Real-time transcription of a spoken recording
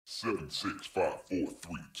Seven, 6, 5, 4, 3,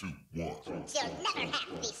 2, 1. You'll never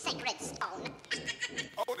have the sacred stone.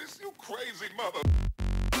 Oh, this you crazy mother.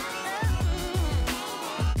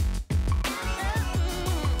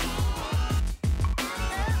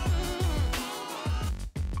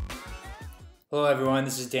 Hello everyone,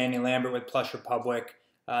 this is Danny Lambert with Plush Republic.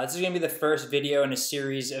 This is going to be the first video in a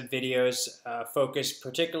series of videos focused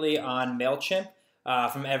particularly on MailChimp,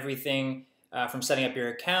 from everything from setting up your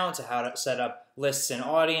account to how to set up lists and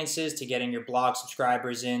audiences to getting your blog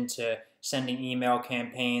subscribers in to sending email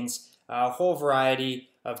campaigns, a whole variety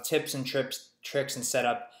of tips and tricks and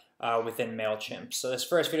setup within MailChimp. So this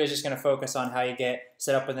first video is just going to focus on how you get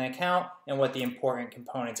set up with an account and what the important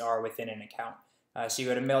components are within an account. So you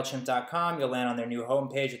go to MailChimp.com, you'll land on their new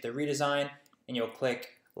homepage with the redesign, and you'll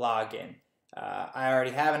click Login. I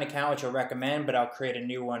already have an account, which I'll recommend, but I'll create a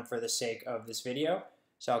new one for the sake of this video.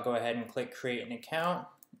 So I'll go ahead and click Create an Account,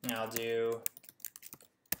 and I'll do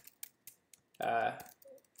a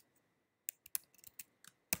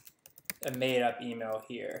made-up email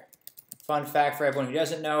here. Fun fact for everyone who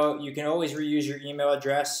doesn't know, you can always reuse your email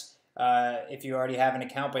address if you already have an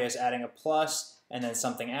account by just adding a plus and then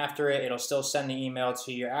something after it. It'll still send the email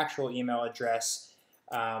to your actual email address,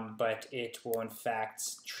 but it will in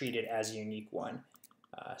fact treat it as a unique one.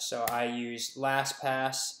 So I use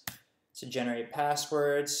LastPass to generate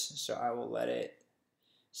passwords, so I will let it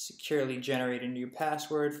securely generate a new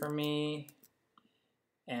password for me,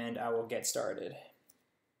 and I will get started.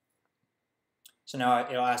 So now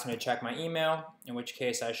it'll ask me to check my email, in which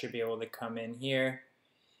case I should be able to come in here,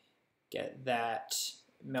 get that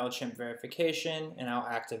MailChimp verification, and I'll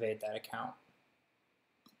activate that account.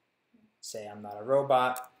 Say I'm not a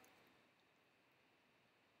robot.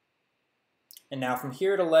 And now from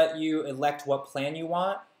here to let you elect what plan you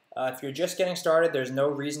want. If you're just getting started, there's no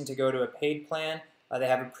reason to go to a paid plan. They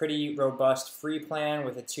have a pretty robust free plan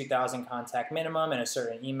with a 2,000 contact minimum and a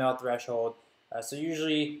certain email threshold. So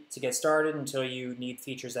usually to get started until you need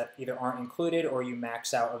features that either aren't included or you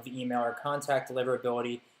max out of the email or contact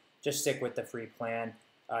deliverability, just stick with the free plan.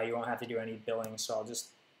 You won't have to do any billing, so I'll just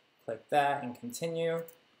click that and continue.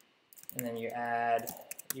 And then you add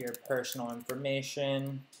your personal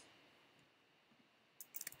information.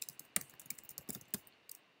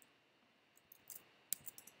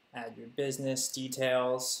 Add your business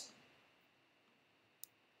details.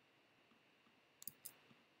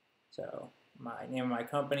 So my name of my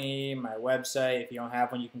company, my website. If you don't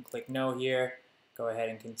have one, you can click no here. Go ahead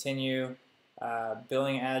and continue.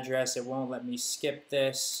 Billing address, it won't let me skip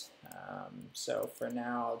this. So for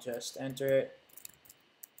now, I'll just enter it.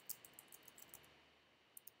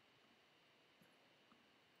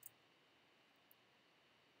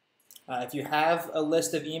 If you have a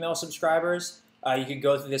list of email subscribers, you could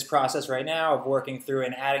go through this process right now of working through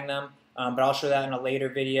and adding them, but I'll show that in a later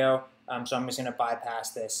video, so I'm just going to bypass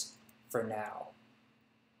this for now.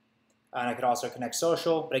 And I could also connect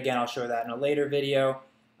social, but again, I'll show that in a later video.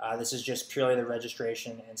 This is just purely the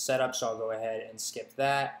registration and setup, so I'll go ahead and skip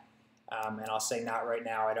that. And I'll say not right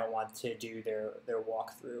now, I don't want to do their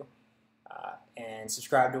walkthrough. And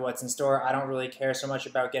subscribe to what's in store. I don't really care so much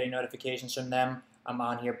about getting notifications from them. I'm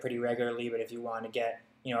on here pretty regularly, but if you want to get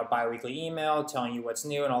a bi-weekly email telling you what's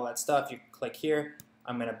new and all that stuff, you click here.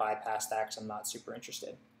 I'm going to bypass that because I'm not super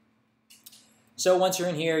interested. So once you're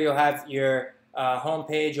in here, you'll have your home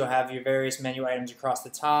page, you'll have your various menu items across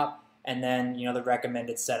the top, and then the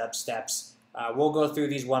recommended setup steps. We'll go through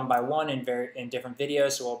these one by one in different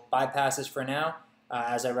videos, so we'll bypass this for now.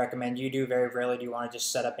 As I recommend you do, very rarely do you want to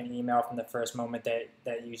just set up an email from the first moment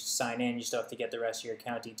that you sign in. You still have to get the rest of your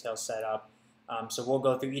account details set up. So we'll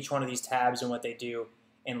go through each one of these tabs and what they do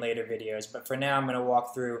in later videos. But for now, I'm going to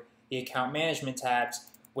walk through the account management tabs,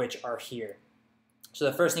 which are here. So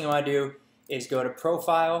the first thing you want to do is go to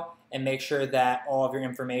Profile and make sure that all of your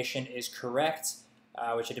information is correct,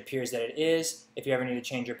 which it appears that it is. If you ever need to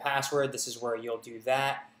change your password, this is where you'll do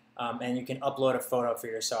that. And you can upload a photo for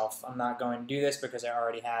yourself. I'm not going to do this because I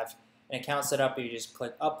already have an account set up, but you just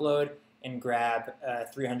click Upload and grab a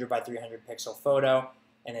 300 by 300 pixel photo,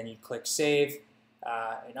 and then you click Save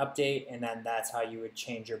and Update, and then that's how you would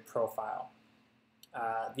change your profile.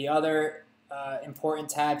 The other important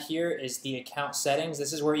tab here is the account settings.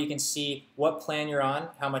 This is where you can see what plan you're on,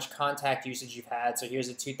 how much contact usage you've had. So here's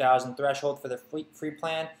a 2,000 threshold for the free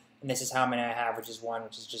plan, and this is how many I have, which is 1,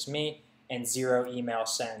 which is just me, and 0 email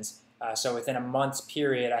sends. So within a month's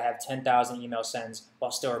period, I have 10,000 email sends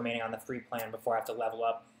while still remaining on the free plan before I have to level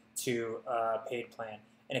up to a paid plan.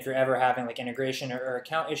 And if you're ever having like integration or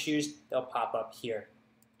account issues, they'll pop up here.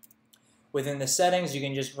 Within the settings, you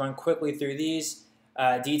can just run quickly through these.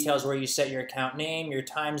 Details where you set your account name, your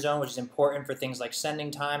time zone, which is important for things like sending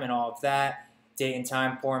time and all of that, date and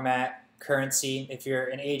time format, currency. If you're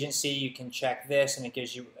an agency, you can check this, and it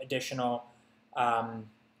gives you additional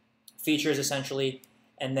features, essentially.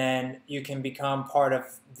 And then you can become part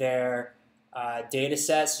of their data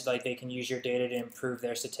sets. Like, they can use your data to improve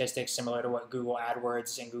their statistics, similar to what Google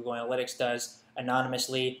AdWords and Google Analytics does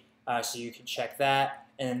anonymously. So you can check that.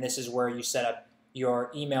 And then this is where you set up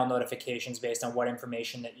your email notifications based on what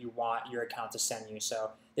information that you want your account to send you.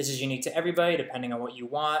 So this is unique to everybody depending on what you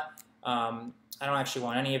want. I don't actually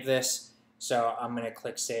want any of this, so I'm going to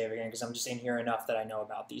click Save again because I'm just in here enough that I know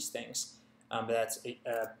about these things. But that's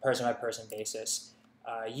a person-by-person basis.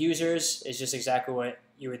 Users is just exactly what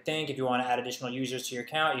you would think. If you want to add additional users to your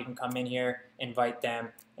account, you can come in here, invite them,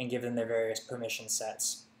 and give them their various permission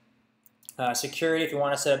sets. Security, if you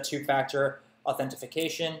want to set up two-factor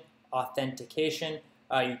authentication,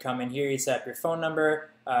 you come in here, you set up your phone number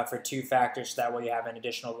for two factors, so that way you have an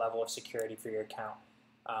additional level of security for your account,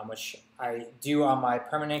 which I do on my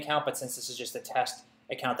permanent account, but since this is just a test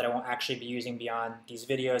account that I won't actually be using beyond these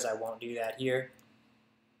videos, I won't do that here.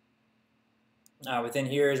 Within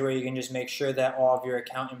here is where you can just make sure that all of your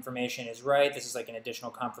account information is right. This is like an additional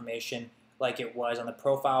confirmation like it was on the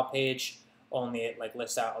profile page, only it like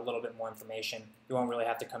lists out a little bit more information. You won't really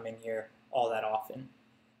have to come in here all that often.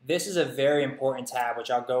 This is a very important tab, which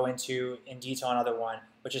I'll go into in detail on another one,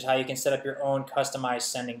 which is how you can set up your own customized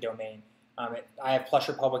sending domain. I have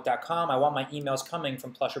plushrepublic.com. I want my emails coming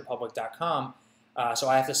from plushrepublic.com, so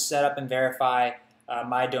I have to set up and verify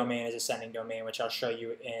my domain as a sending domain, which I'll show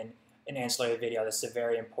you in an ancillary video. This is a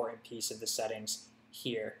very important piece of the settings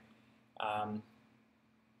here.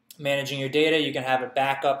 Managing your data, you can have a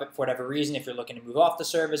backup for whatever reason. If you're looking to move off the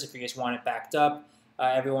service, if you just want it backed up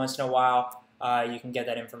every once in a while, you can get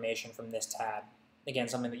that information from this tab. Again,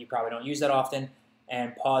 something that you probably don't use that often.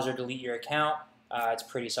 And pause or delete your account. It's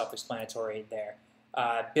pretty self-explanatory there.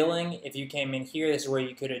 Billing, if you came in here, this is where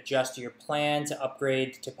you could adjust your plan to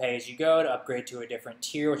upgrade to pay-as-you-go, to upgrade to a different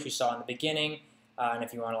tier, which you saw in the beginning. And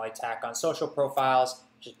if you want to like tack on social profiles,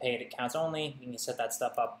 just paid accounts only, you can set that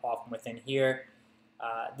stuff up off from within here.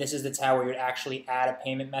 This is the tab where you would actually add a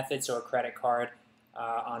payment method, so a credit card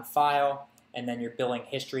on file, and then your billing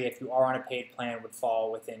history, if you are on a paid plan, would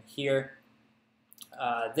fall within here.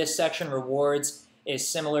 This section, rewards, is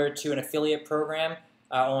similar to an affiliate program,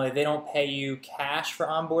 only they don't pay you cash for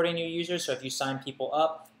onboarding new users, so if you sign people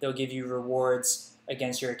up, they'll give you rewards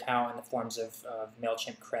against your account in the forms of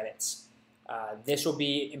MailChimp credits. This will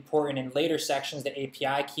be important in later sections, the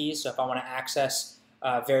API keys, so if I want to access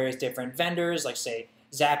various different vendors, like say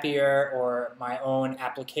Zapier or my own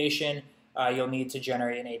application, you'll need to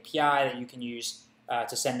generate an API that you can use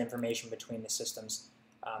to send information between the systems.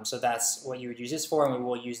 So that's what you would use this for, and we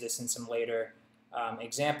will use this in some later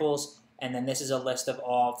examples. And then this is a list of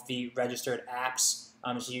all of the registered apps,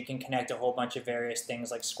 so you can connect a whole bunch of various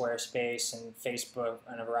things like Squarespace and Facebook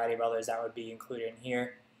and a variety of others that would be included in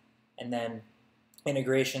here. And then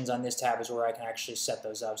integrations on this tab is where I can actually set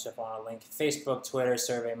those up. So if I want to link Facebook, Twitter,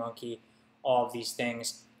 SurveyMonkey, all of these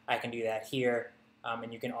things, I can do that here.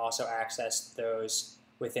 And you can also access those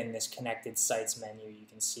within this connected sites menu. You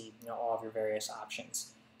can see all of your various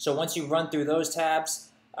options. So once you run through those tabs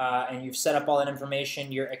and you've set up all that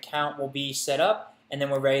information, your account will be set up, and then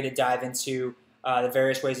we're ready to dive into the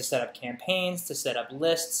various ways to set up campaigns, to set up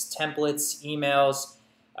lists, templates, emails,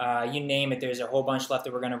 you name it. There's a whole bunch left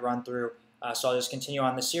that we're going to run through. So I'll just continue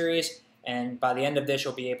on the series, and by the end of this,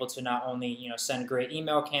 you'll be able to not only send great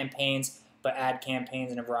email campaigns, but add campaigns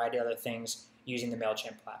and a variety of other things using the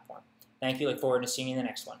MailChimp platform. Thank you. Look forward to seeing you in the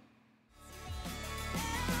next one.